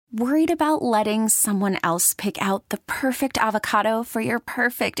Worried about letting someone else pick out the perfect avocado for your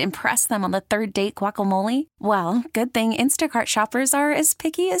perfect impress them on the third date guacamole? Well, good thing Instacart shoppers are as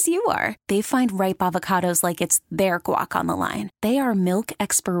picky as you are. They find ripe avocados like it's their guac on the line. They are milk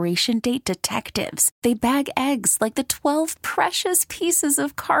expiration date detectives. They bag eggs like the 12 precious pieces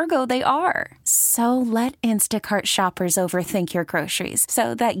of cargo they are. So let Instacart shoppers overthink your groceries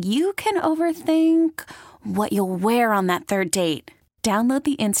so that you can overthink what you'll wear on that third date. Download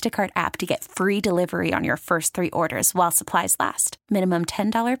the Instacart app to get free delivery on your first 3 orders while supplies last. Minimum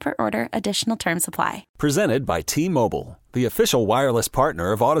 $10 per order. Additional terms apply. Presented by T-Mobile, the official wireless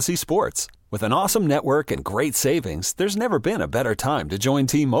partner of Odyssey Sports. With an awesome network and great savings, there's never been a better time to join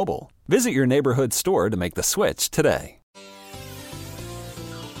T-Mobile. Visit your neighborhood store to make the switch today.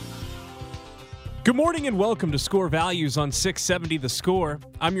 Good morning and welcome to Score Values on 670 The Score.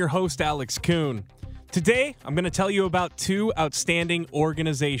 I'm your host, Alex Kuhn. Today, I'm going to tell you about 2 outstanding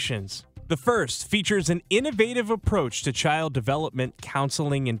organizations. The first features an innovative approach to child development,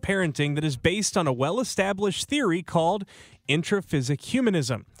 counseling, and parenting that is based on a well-established theory called intrinsic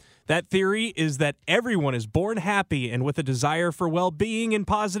humanism. That theory is that everyone is born happy and with a desire for well-being and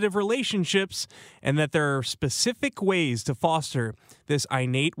positive relationships, and that there are specific ways to foster this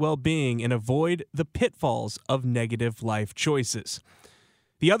innate well-being and avoid the pitfalls of negative life choices.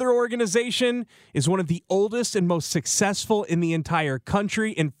 The other organization is one of the oldest and most successful in the entire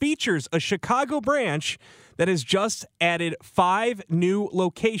country and features a Chicago branch that has just added 5 new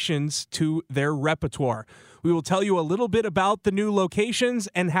locations to their repertoire. We will tell you a little bit about the new locations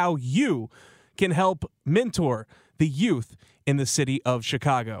and how you can help mentor the youth in the city of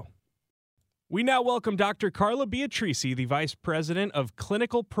Chicago. We now welcome Dr. Carla Beatrici, the Vice President of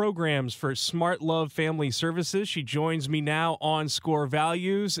Clinical Programs for Smart Love Family Services. She joins me now on Score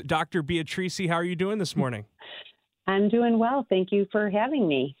Values. Dr. Beatrici, how are you doing this morning? I'm doing well. Thank you for having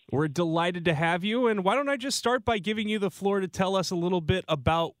me. We're delighted to have you. And why don't I just start by giving you the floor to tell us a little bit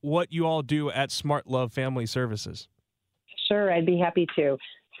about what you all do at Smart Love Family Services? Sure, I'd be happy to.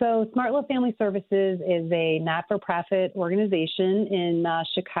 So Smart Love Family Services is a not-for-profit organization in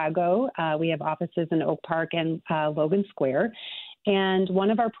Chicago. We have offices in Oak Park and Logan Square. And one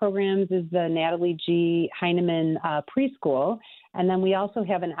of our programs is the Natalie G. Heineman Preschool. And then we also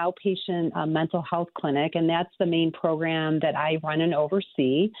have an outpatient mental health clinic, and that's the main program that I run and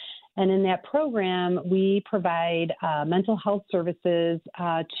oversee. And in that program, we provide mental health services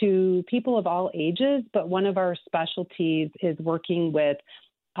to people of all ages, but one of our specialties is working with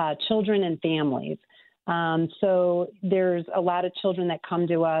children and families. So there's a lot of children that come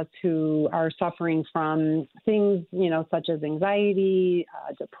to us who are suffering from things, such as anxiety,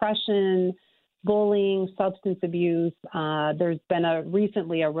 depression, bullying, substance abuse. There's been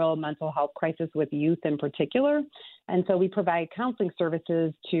recently a real mental health crisis with youth in particular. And so we provide counseling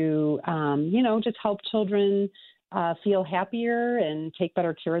services to, just help children feel happier and take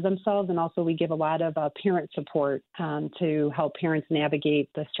better care of themselves. And also we give a lot of parent support to help parents navigate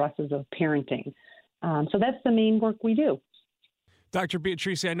the stresses of parenting. So that's the main work we do. Dr.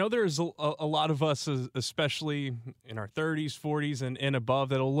 Beatrici, I know there's a lot of us, especially in our 30s, 40s, and above,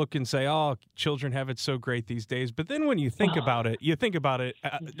 that'll look and say, oh, children have it so great these days. But then when you think about it,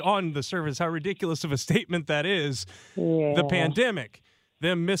 on the surface, how ridiculous of a statement that is. Yeah. The pandemic,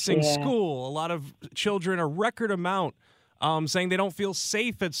 them missing school, a lot of children, a record amount, saying they don't feel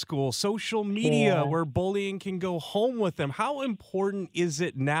safe at school, social media where bullying can go home with them. How important is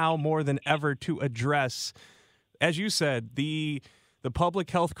it now more than ever to address, as you said, the public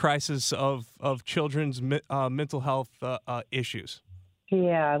health crisis of children's mental health issues?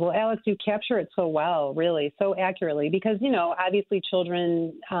 Yeah, well, Alex, you capture it so well, really, so accurately, because, obviously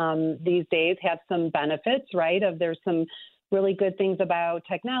children these days have some benefits, right? There's some really good things about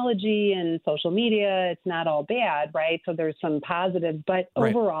technology and social media. It's not all bad, right? So there's some positives, but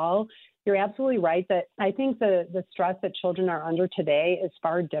overall, you're absolutely right that I think the stress that children are under today is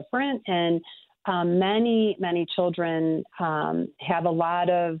far different. And many children have a lot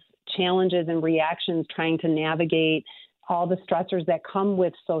of challenges and reactions trying to navigate all the stressors that come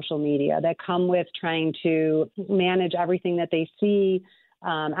with social media, that come with trying to manage everything that they see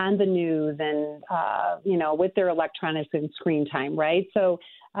on the news and, with their electronics and screen time, right? So,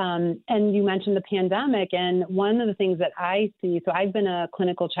 and you mentioned the pandemic, and one of the things that I see, so I've been a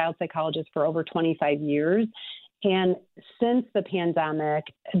clinical child psychologist for over 25 years, and since the pandemic,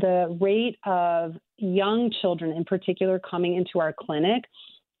 the rate of young children in particular coming into our clinic,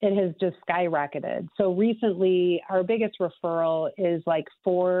 it has just skyrocketed. So recently, our biggest referral is like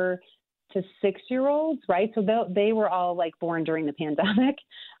 4 to 6-year-olds, right? So they were all like born during the pandemic.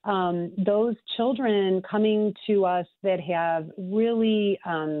 Those children coming to us that have really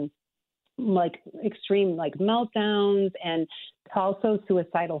like extreme like meltdowns and also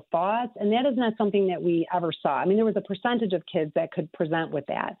suicidal thoughts. And that is not something that we ever saw. I mean, there was a percentage of kids that could present with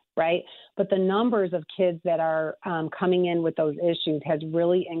that, right? But the numbers of kids that are coming in with those issues has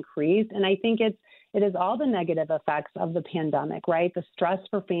really increased. And I think it is all the negative effects of the pandemic, right? The stress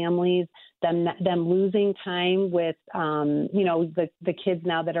for families, them losing time with, the kids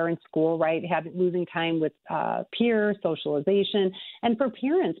now that are in school, right? Losing time with peer socialization. And for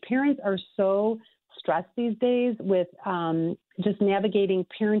parents are so stressed these days with just navigating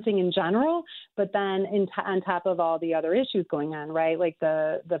parenting in general, but then on top of all the other issues going on, right? Like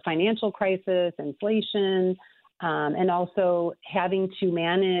the financial crisis, inflation, and also having to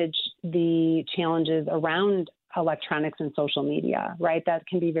manage the challenges around electronics and social media, right? That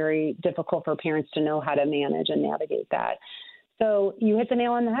can be very difficult for parents to know how to manage and navigate that. So you hit the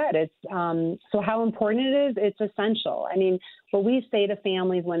nail on the head. It's so how important it is, it's essential. I mean, what we say to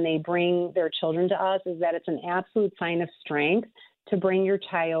families when they bring their children to us is that it's an absolute sign of strength to bring your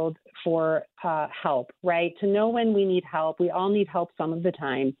child for help, right? To know when we need help. We all need help some of the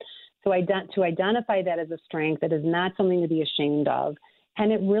time. So to identify that as a strength, that is not something to be ashamed of.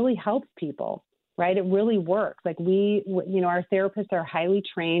 And it really helps people, right? It really works. Like our therapists are highly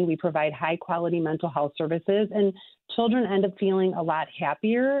trained. We provide high quality mental health services, and children end up feeling a lot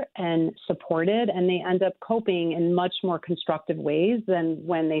happier and supported, and they end up coping in much more constructive ways than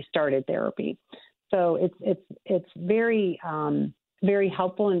when they started therapy. So it's very, very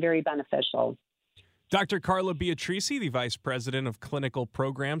helpful and very beneficial. Dr. Carla Beatrici, the Vice President of Clinical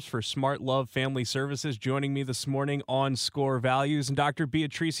Programs for Smart Love Family Services, joining me this morning on Score Values. And Dr.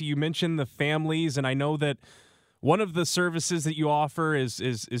 Beatrici, you mentioned the families, and I know that one of the services that you offer is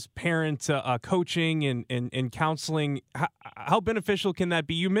parent coaching and counseling. How beneficial can that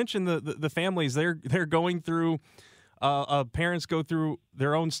be? You mentioned the families; they're going through. Parents go through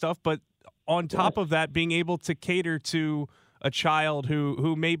their own stuff, but on top of that, being able to cater to a child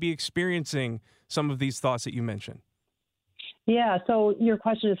who may be experiencing some of these thoughts that you mentioned. Yeah. So your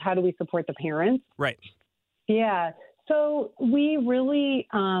question is, how do we support the parents? Right. Yeah. So we really,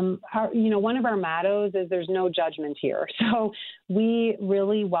 one of our mottos is there's no judgment here. So we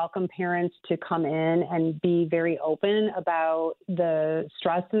really welcome parents to come in and be very open about the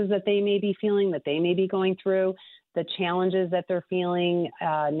stresses that they may be feeling, that they may be going through, the challenges that they're feeling,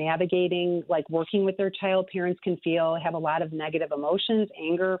 navigating, like working with their child. Parents can have a lot of negative emotions,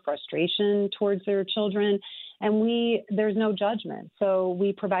 anger, frustration towards their children. And there's no judgment. So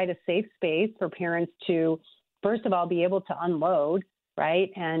we provide a safe space for parents to, first of all, be able to unload, right,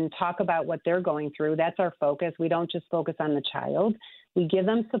 and talk about what they're going through. That's our focus. We don't just focus on the child. We give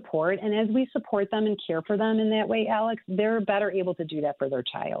them support. And as we support them and care for them in that way, Alex, they're better able to do that for their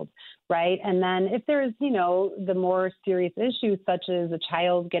child, right? And then if there's, the more serious issues, such as a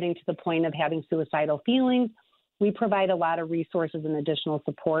child getting to the point of having suicidal feelings, we provide a lot of resources and additional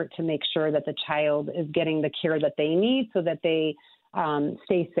support to make sure that the child is getting the care that they need so that they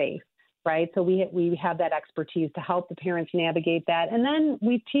stay safe. Right. So we have that expertise to help the parents navigate that. And then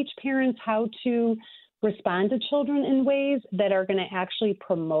we teach parents how to respond to children in ways that are going to actually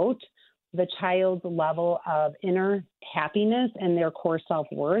promote the child's level of inner happiness and their core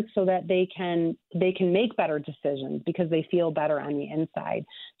self-worth so that they can make better decisions because they feel better on the inside.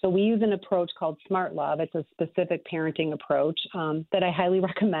 So we use an approach called Smart Love. It's a specific parenting approach that I highly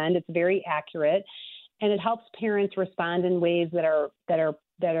recommend. It's very accurate, and it helps parents respond in ways that are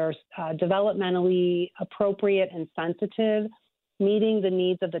developmentally appropriate and sensitive, meeting the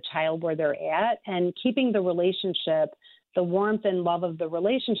needs of the child where they're at, and keeping the relationship, the warmth and love of the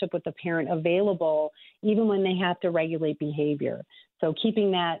relationship with the parent available, even when they have to regulate behavior. So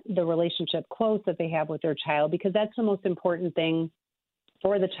keeping the relationship close that they have with their child, because that's the most important thing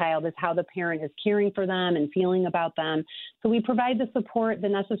for the child, is how the parent is caring for them and feeling about them. So we provide the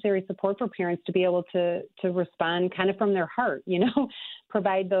necessary support for parents to be able to respond kind of from their heart,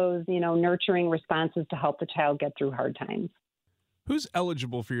 provide those, nurturing responses to help the child get through hard times. Who's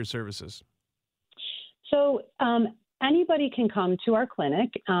eligible for your services? So anybody can come to our clinic,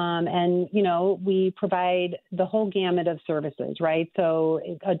 and, we provide the whole gamut of services, right? So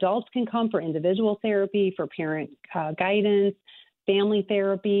adults can come for individual therapy, for parent guidance, family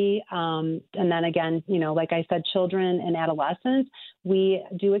therapy, and then again, like I said, children and adolescents. We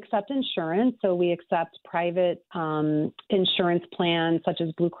do accept insurance, so we accept private insurance plans such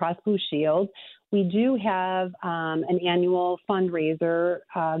as Blue Cross Blue Shield. We do have an annual fundraiser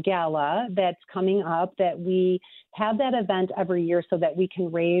gala that's coming up that we have that event every year so that we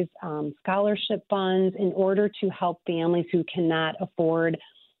can raise scholarship funds in order to help families who cannot afford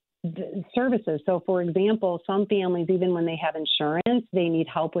the services. So, for example, some families, even when they have insurance, they need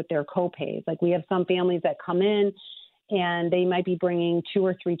help with their co-pays. Like we have some families that come in and they might be bringing 2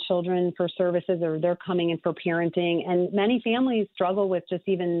 or 3 children for services, or they're coming in for parenting. And many families struggle with just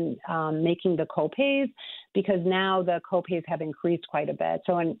even making the co-pays, because now the co-pays have increased quite a bit.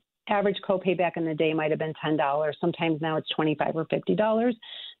 So an average co-pay back in the day might have been $10. Sometimes now it's $25 or $50.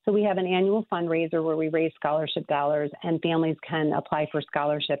 So we have an annual fundraiser where we raise scholarship dollars, and families can apply for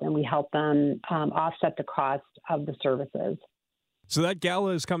scholarship, and we help them offset the cost of the services. So that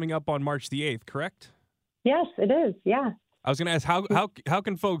gala is coming up on March the 8th, correct? Yes, it is. Yeah. I was going to ask, how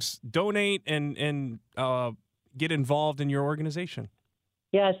can folks donate and get involved in your organization?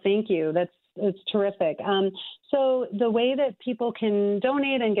 Yes, thank you. It's terrific. So the way that people can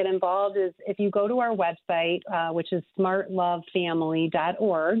donate and get involved is if you go to our website, which is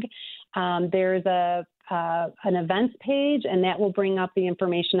smartlovefamily.org. There's an events page, and that will bring up the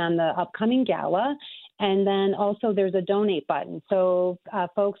information on the upcoming gala. And then also there's a donate button. So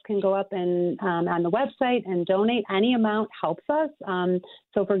folks can go up and on the website and donate. Any amount helps us.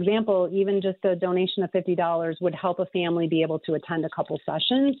 So, for example, even just a donation of $50 would help a family be able to attend a couple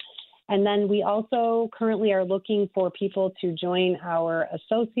sessions. And then we also currently are looking for people to join our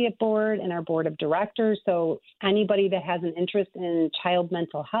associate board and our board of directors. So anybody that has an interest in child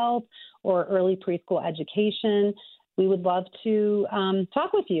mental health or early preschool education, we would love to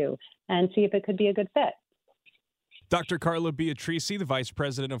talk with you and see if it could be a good fit. Dr. Carla Beatrici, the Vice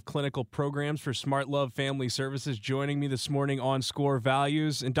President of Clinical Programs for Smart Love Family Services, joining me this morning on Score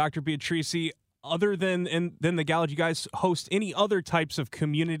Values. And Dr. Beatrici, other than the gala, do you guys host any other types of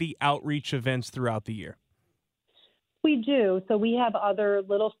community outreach events throughout the year? We do. So we have other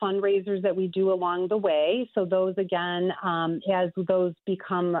little fundraisers that we do along the way. So those, again, as those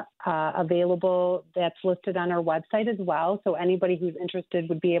become available, that's listed on our website as well. So anybody who's interested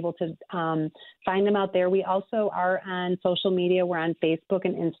would be able to find them out there. We also are on social media. We're on Facebook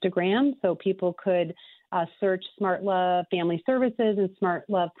and Instagram. So people could search Smart Love Family Services and Smart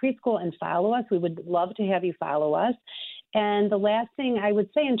Love Preschool and follow us. We would love to have you follow us. And the last thing I would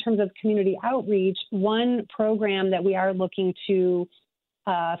say in terms of community outreach, one program that we are looking to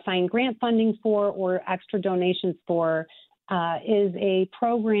find grant funding for or extra donations for is a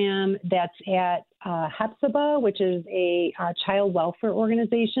program that's at Hepzibah, which is a child welfare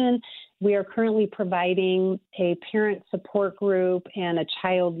organization. We are currently providing a parent support group and a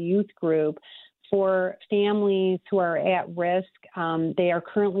child youth group for families who are at risk. They are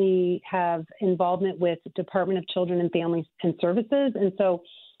currently have involvement with the Department of Children and Families and Services. And so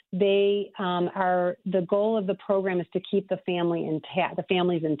they the goal of the program is to keep the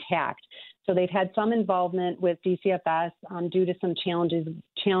families intact. So they've had some involvement with DCFS due to some challenges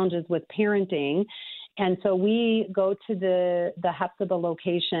with parenting. And so we go to the Hepzibah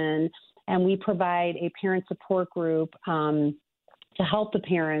location and we provide a parent support group to help the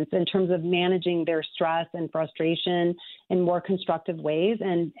parents in terms of managing their stress and frustration in more constructive ways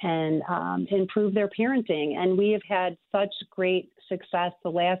and improve their parenting. And we have had such great success. The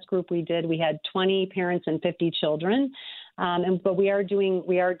last group we did, we had 20 parents and 50 children. But we are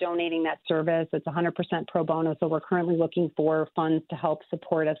donating that service. It's 100% pro bono. So we're currently looking for funds to help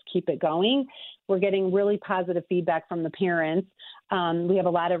support us keep it going. We're getting really positive feedback from the parents. We have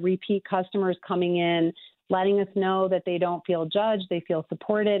a lot of repeat customers coming in, letting us know that they don't feel judged, they feel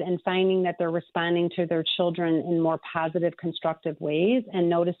supported, and finding that they're responding to their children in more positive, constructive ways, and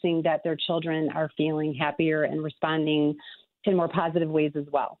noticing that their children are feeling happier and responding in more positive ways as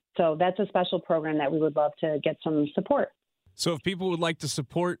well. So that's a special program that we would love to get some support. So if people would like to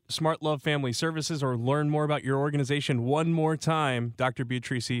support Smart Love Family Services or learn more about your organization one more time, Dr.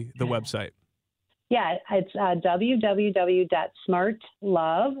 Beatrici, the website. Yeah, it's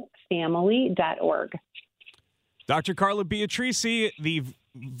www.smartlovefamily.org. Dr. Carla Beatrici, the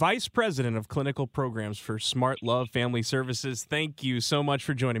Vice President of Clinical Programs for Smart Love Family Services. Thank you so much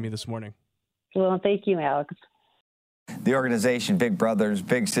for joining me this morning. Well, thank you, Alex. The organization Big Brothers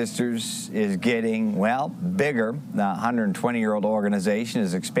Big Sisters is getting, well, bigger. The 120-year-old organization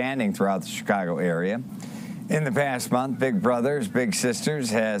is expanding throughout the Chicago area. In the past month, Big Brothers Big Sisters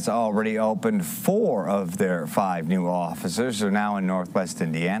has already opened 4 of their 5 new offices. They're now in Northwest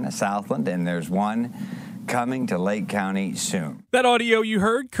Indiana, Southland, and there's one coming to Lake County soon. That audio you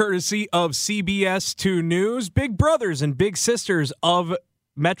heard, courtesy of CBS 2 News. Big Brothers and Big Sisters of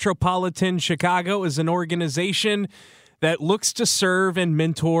Metropolitan Chicago is an organization that looks to serve and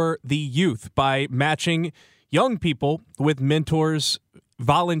mentor the youth by matching young people with mentors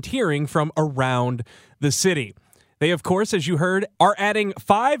volunteering from around the city. They, of course, as you heard, are adding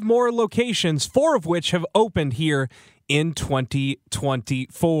 5 more locations, 4 of which have opened here in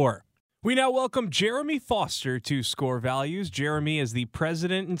 2024. We now welcome Jeremy Foster to Score Values. Jeremy is the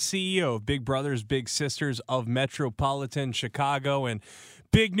president and CEO of Big Brothers Big Sisters of Metropolitan Chicago, and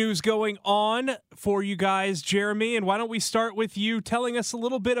big news going on for you guys, Jeremy. And why don't we start with you telling us a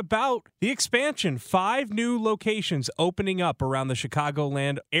little bit about the expansion, 5 new locations opening up around the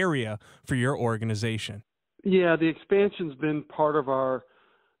Chicagoland area for your organization. Yeah, the expansion's been part of our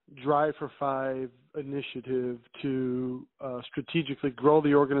Drive for 5 initiative to strategically grow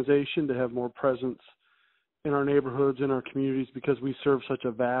the organization, to have more presence in our neighborhoods, in our communities, because we serve such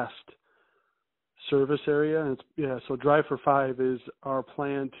a vast service area. And so Drive for 5 is our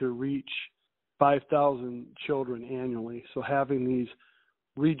plan to reach 5,000 children annually. So having these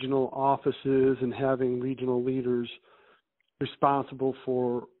regional offices and having regional leaders responsible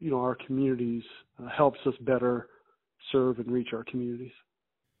for, our communities helps us better serve and reach our communities.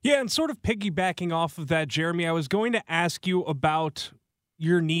 Yeah, and sort of piggybacking off of that, Jeremy, I was going to ask you about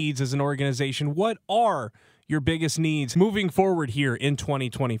your needs as an organization. What are your biggest needs moving forward here in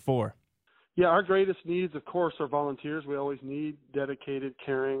 2024? Yeah, our greatest needs, of course, are volunteers. We always need dedicated,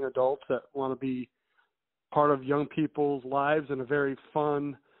 caring adults that want to be part of young people's lives in a very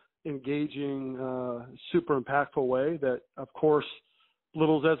fun, engaging, super impactful way that, of course,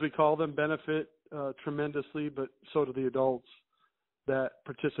 littles, as we call them, benefit tremendously, but so do the adults that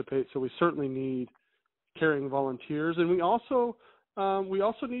participate. So we certainly need caring volunteers. And we also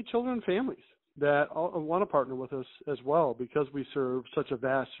need children and families that want to partner with us as well, because we serve such a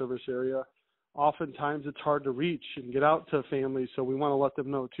vast service area. Oftentimes it's hard to reach and get out to families, so we want to let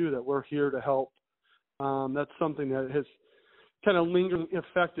them know, too, that we're here to help. That's something that has kind of lingering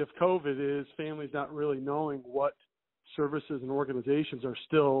effect of COVID, is families not really knowing what services and organizations are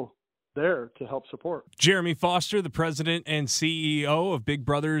still there to help support. Jeremy Foster, the president and CEO of Big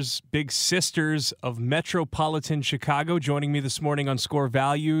Brothers Big Sisters of Metropolitan Chicago, joining me this morning on Score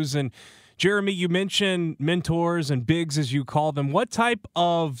Values. And Jeremy, you mentioned mentors and bigs, as you call them. What type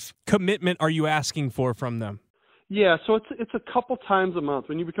of commitment are you asking for from them? Yeah, so it's a couple times a month.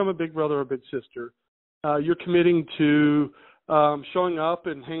 When you become a big brother or a big sister, you're committing to showing up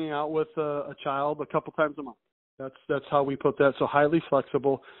and hanging out with a child a couple times a month. That's how we put that. So highly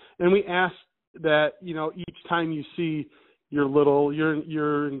flexible. And we ask that, each time you see your little,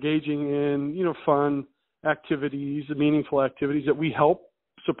 you're engaging in, fun activities, meaningful activities that we help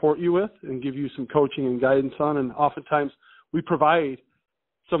support you with and give you some coaching and guidance on. And oftentimes we provide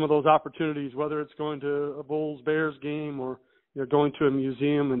some of those opportunities, whether it's going to a Bulls-Bears game or going to a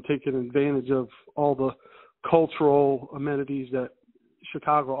museum and taking advantage of all the cultural amenities that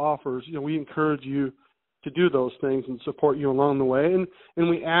Chicago offers. We encourage you to do those things and support you along the way. And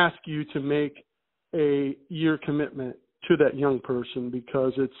we ask you to make a year commitment to that young person,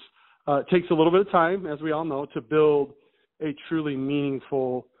 because it takes a little bit of time, as we all know, to build a truly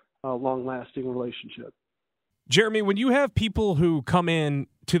meaningful, long-lasting relationship. Jeremy, when you have people who come in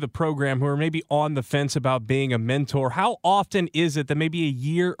to the program who are maybe on the fence about being a mentor, how often is it that maybe a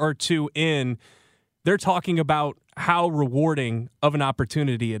year or two in, they're talking about how rewarding of an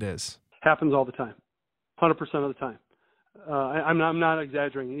opportunity it is? Happens all the time. 100% of the time. I'm not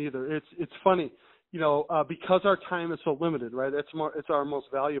exaggerating either. It's funny, because our time is so limited, right? It's our most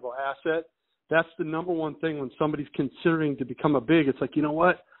valuable asset. That's the number one thing when somebody's considering to become a big. It's like, you know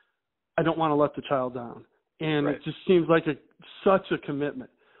what? I don't want to let the child down, and It just seems like such a commitment.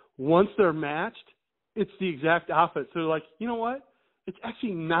 Once they're matched, it's the exact opposite. So they're like, you know what? It's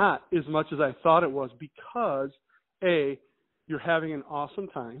actually not as much as I thought it was, because A, you're having an awesome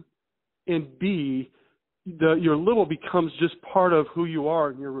time, and B, your little becomes just part of who you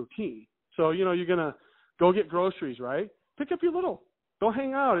are in your routine. So, you're going to go get groceries, right? Pick up your little. Go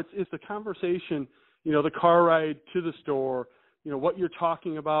hang out. It's the conversation, the car ride to the store, what you're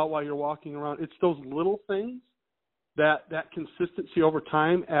talking about while you're walking around. It's those little things that consistency over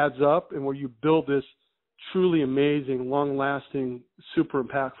time adds up, and where you build this truly amazing, long-lasting, super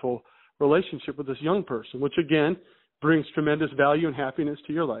impactful relationship with this young person, which, again, brings tremendous value and happiness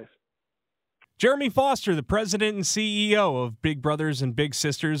to your life. Jeremy Foster, the president and CEO of Big Brothers and Big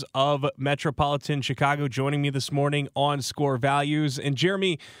Sisters of Metropolitan Chicago, joining me this morning on Score Values. And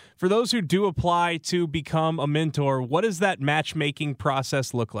Jeremy, for those who do apply to become a mentor, what does that matchmaking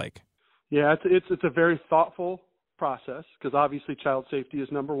process look like? Yeah, it's a very thoughtful process, because obviously child safety is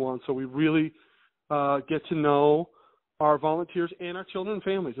number one. So we really get to know our volunteers and our children and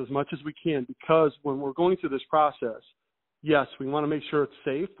families as much as we can, because when we're going through this process, yes, we want to make sure it's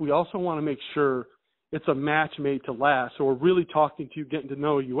safe. We also want to make sure it's a match made to last. So we're really talking to you, getting to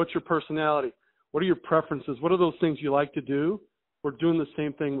know you. What's your personality? What are your preferences? What are those things you like to do? We're doing the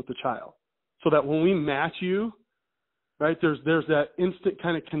same thing with the child. So that when we match you, right, there's that instant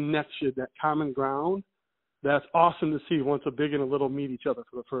kind of connection, that common ground. That's awesome to see once a big and a little meet each other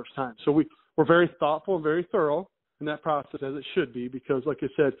for the first time. So we're very thoughtful and very thorough in that process, as it should be, because like I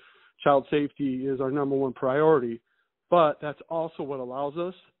said, child safety is our number one priority. But that's also what allows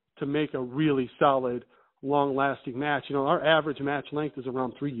us to make a really solid, long-lasting match. You know, our average match length is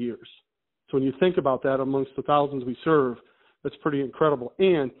around 3 years. So when you think about that amongst the thousands we serve, that's pretty incredible.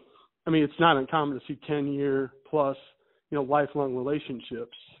 And, I mean, it's not uncommon to see 10-year plus, you know, lifelong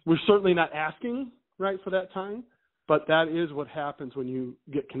relationships. We're certainly not asking, right, for that time, but that is what happens when you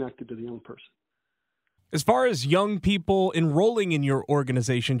get connected to the young person. As far as young people enrolling in your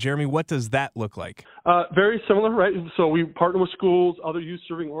organization, Jeremy, what does that look like? Very similar, right? So we partner with schools, other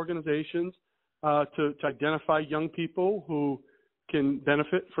youth-serving organizations to identify young people who can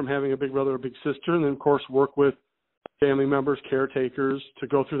benefit from having a big brother or big sister, and then, of course, work with family members, caretakers to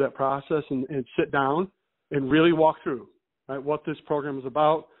go through that process and sit down and really walk through, right, what this program is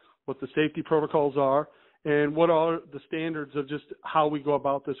about, what the safety protocols are, and what are the standards of just how we go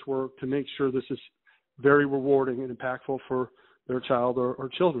about this work to make sure this is very rewarding and impactful for their child or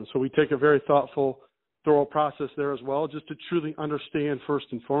children. So we take a very thoughtful, thorough process there as well, just to truly understand first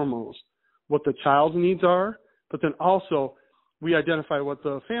and foremost what the child's needs are, but then also we identify what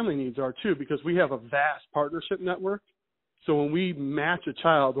the family needs are too, because we have a vast partnership network. So when we match a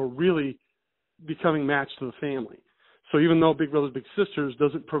child, we're really becoming matched to the family. So even though Big Brothers Big Sisters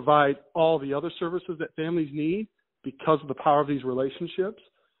doesn't provide all the other services that families need because of the power of these relationships,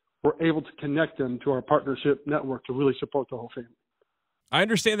 we're able to connect them to our partnership network to really support the whole family. I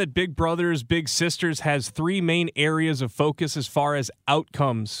understand that Big Brothers Big Sisters has 3 main areas of focus as far as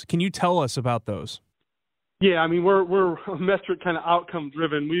outcomes. Can you tell us about those? Yeah, I mean, we're a metric kind of outcome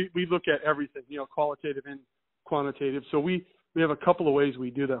driven. We look at everything, you know, qualitative and quantitative. So we have a couple of ways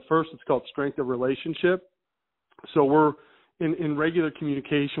we do that. First, it's called strength of relationship. So we're in regular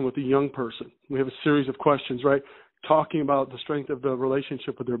communication with the young person. We have a series of questions, right, talking about the strength of the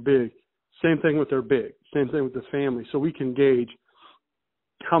relationship with their big. Same thing with their big. Same thing with the family. So we can gauge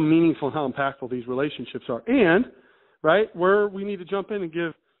how meaningful and how impactful these relationships are. And, right, where we need to jump in and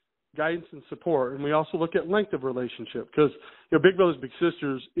give guidance and support. And we also look at length of relationship because, you know, Big Brothers Big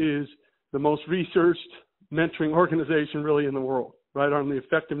Sisters is the most researched mentoring organization really in the world, right, on the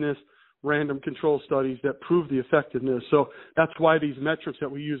effectiveness, random control studies that prove the effectiveness. So that's why these metrics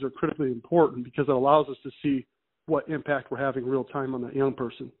that we use are critically important, because it allows us to see what impact we're having real time on that young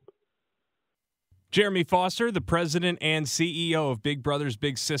person. Jeremy Foster, the president and CEO of Big Brothers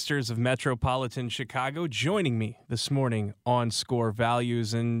Big Sisters of Metropolitan Chicago, joining me this morning on Score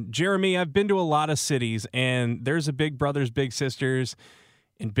Values. And Jeremy, I've been to a lot of cities, and there's a Big Brothers Big Sisters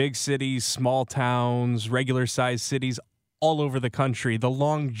in big cities, small towns, regular-sized cities all over the country. The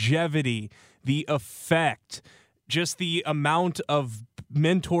longevity, the effect, just the amount of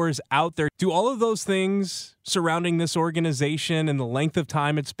mentors out there. Do all of those things surrounding this organization and the length of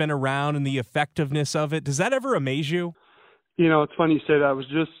time it's been around and the effectiveness of it, does that ever amaze you? You know, it's funny you say that. I was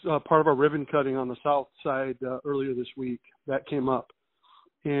just part of our ribbon cutting on the south side earlier this week. That came up.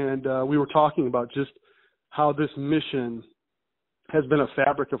 And we were talking about just how this mission has been a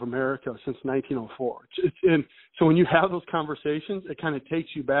fabric of America since 1904. And so when you have those conversations, it kind of takes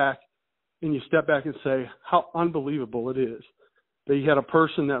you back and you step back and say how unbelievable it is that you had a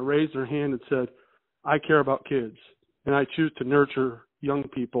person that raised their hand and said, I care about kids and I choose to nurture young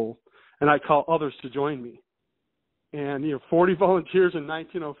people and I call others to join me. And, 40 volunteers in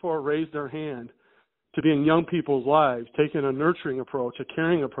 1904 raised their hand to be in young people's lives, taking a nurturing approach, a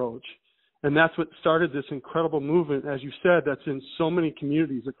caring approach. And that's what started this incredible movement, as you said, that's in so many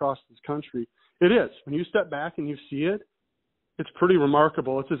communities across this country. It is. When you step back and you see it, it's pretty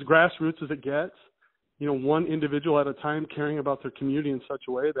remarkable. It's as grassroots as it gets. One individual at a time caring about their community in such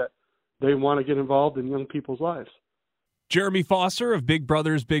a way that they want to get involved in young people's lives. Jeremy Foster of Big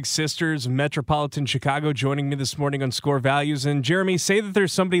Brothers Big Sisters of Metropolitan Chicago joining me this morning on Score Values. And Jeremy, say that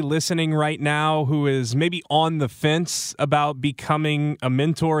there's somebody listening right now who is maybe on the fence about becoming a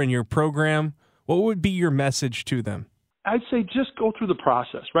mentor in your program. What would be your message to them? I'd say just go through the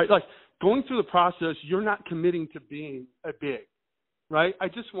process, right? Like going through the process, you're not committing to being a big, right? I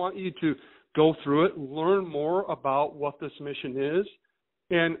just want you to go through it, learn more about what this mission is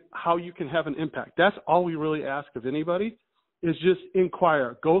and how you can have an impact. That's all we really ask of anybody is just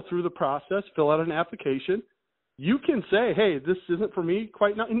inquire, go through the process, fill out an application. You can say, hey, this isn't for me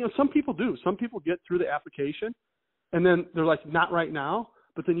quite now. And some people do. Some people get through the application And then they're like, not right now.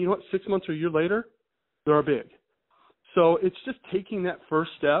 But then you know what? 6 months or a year later, they're big. So it's just taking that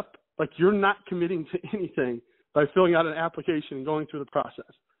first step. Like, you're not committing to anything by filling out an application and going through the process.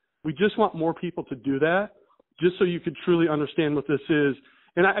 We just want more people to do that, just so you could truly understand what this is.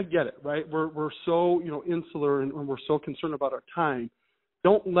 And I get it, right? We're so, insular and we're so concerned about our time.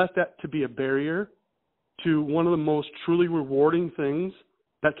 Don't let that to be a barrier to one of the most truly rewarding things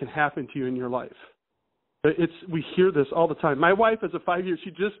that can happen to you in your life. We hear this all the time. My wife is a 5-year.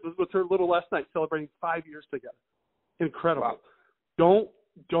 She just was with her little last night celebrating 5 years together. Incredible. Wow.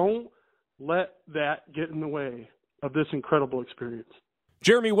 Don't let that get in the way of this incredible experience.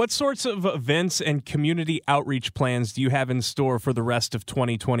 Jeremy, what sorts of events and community outreach plans do you have in store for the rest of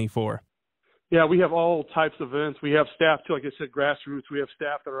 2024? Yeah, we have all types of events. We have staff, too, like I said, grassroots. We have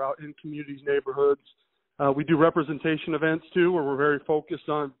staff that are out in communities, neighborhoods. We do representation events, too, where we're very focused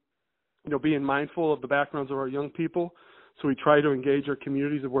on, being mindful of the backgrounds of our young people. So we try to engage our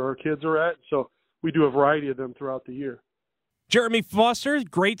communities of where our kids are at. So we do a variety of them throughout the year. Jeremy Foster,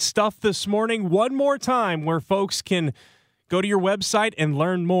 great stuff this morning. One more time where folks can go to your website and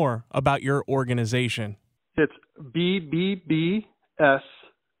learn more about your organization. It's bbbschgo.org.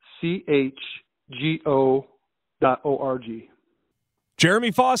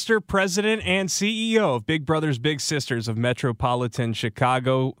 Jeremy Foster, President and CEO of Big Brothers Big Sisters of Metropolitan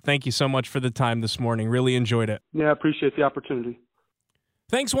Chicago. Thank you so much for the time this morning. Really enjoyed it. Yeah, I appreciate the opportunity.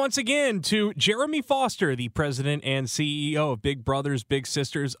 Thanks once again to Jeremy Foster, the president and CEO of Big Brothers Big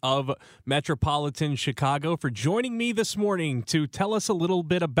Sisters of Metropolitan Chicago, for joining me this morning to tell us a little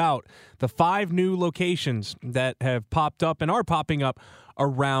bit about the 5 new locations that have popped up and are popping up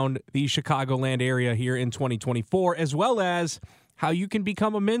around the Chicagoland area here in 2024, as well as how you can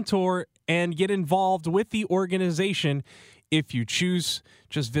become a mentor and get involved with the organization if you choose.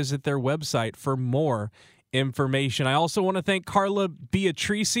 Just visit their website for more information. I also want to thank Carla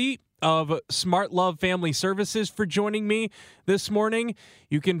Beatrici of Smart Love Family Services for joining me this morning.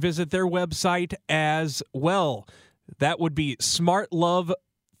 You can visit their website as well. That would be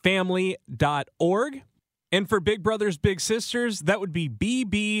smartlovefamily.org. And for Big Brothers Big Sisters, that would be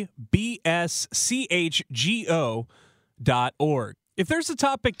BBBSCHGO.org. If there's a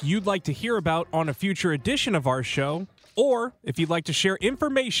topic you'd like to hear about on a future edition of our show, or if you'd like to share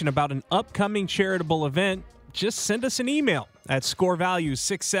information about an upcoming charitable event, just send us an email at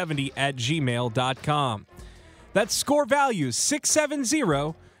scorevalues670@gmail.com. That's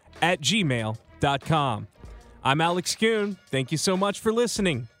scorevalues670@gmail.com. I'm Alex Kuhn. Thank you so much for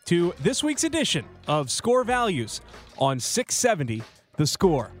listening to this week's edition of Score Values on 670 The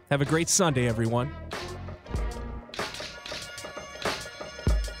Score. Have a great Sunday, everyone.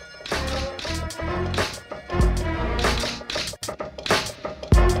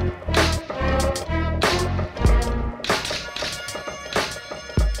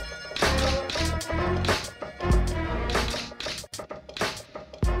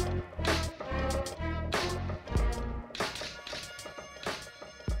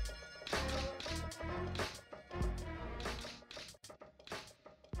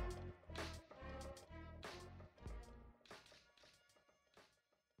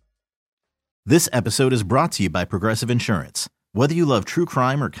 This episode is brought to you by Progressive Insurance. Whether you love true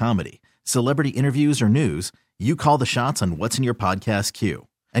crime or comedy, celebrity interviews or news, you call the shots on what's in your podcast queue.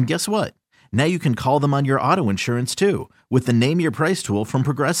 And guess what? Now you can call them on your auto insurance too with the Name Your Price tool from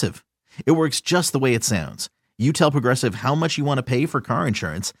Progressive. It works just the way it sounds. You tell Progressive how much you want to pay for car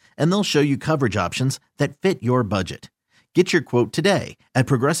insurance, and they'll show you coverage options that fit your budget. Get your quote today at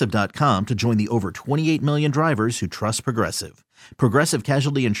Progressive.com to join the over 28 million drivers who trust Progressive. Progressive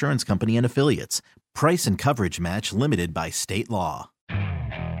Casualty Insurance Company and Affiliates. Price and coverage match limited by state law.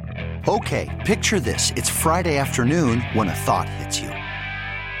 Okay, picture this. It's Friday afternoon when a thought hits you.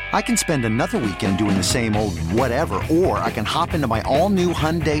 I can spend another weekend doing the same old whatever, or I can hop into my all-new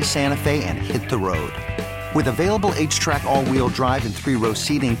Hyundai Santa Fe and hit the road. With available H-Track all-wheel drive and 3-row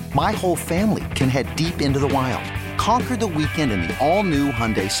seating, my whole family can head deep into the wild. Conquer the weekend in the all-new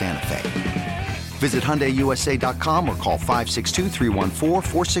Hyundai Santa Fe. Visit HyundaiUSA.com or call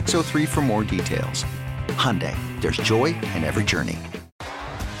 562-314-4603 for more details. Hyundai, there's joy in every journey.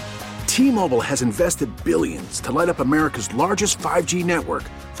 T-Mobile has invested billions to light up America's largest 5G network,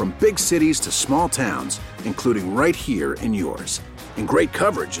 from big cities to small towns, including right here in yours. And great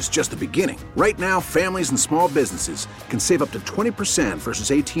coverage is just the beginning. Right now, families and small businesses can save up to 20%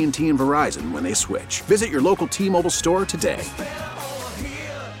 versus AT&T and Verizon when they switch. Visit your local T-Mobile store today.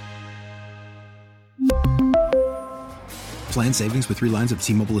 Plan savings with 3 lines of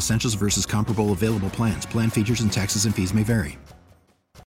T-Mobile Essentials versus comparable available plans. Plan features and taxes and fees may vary.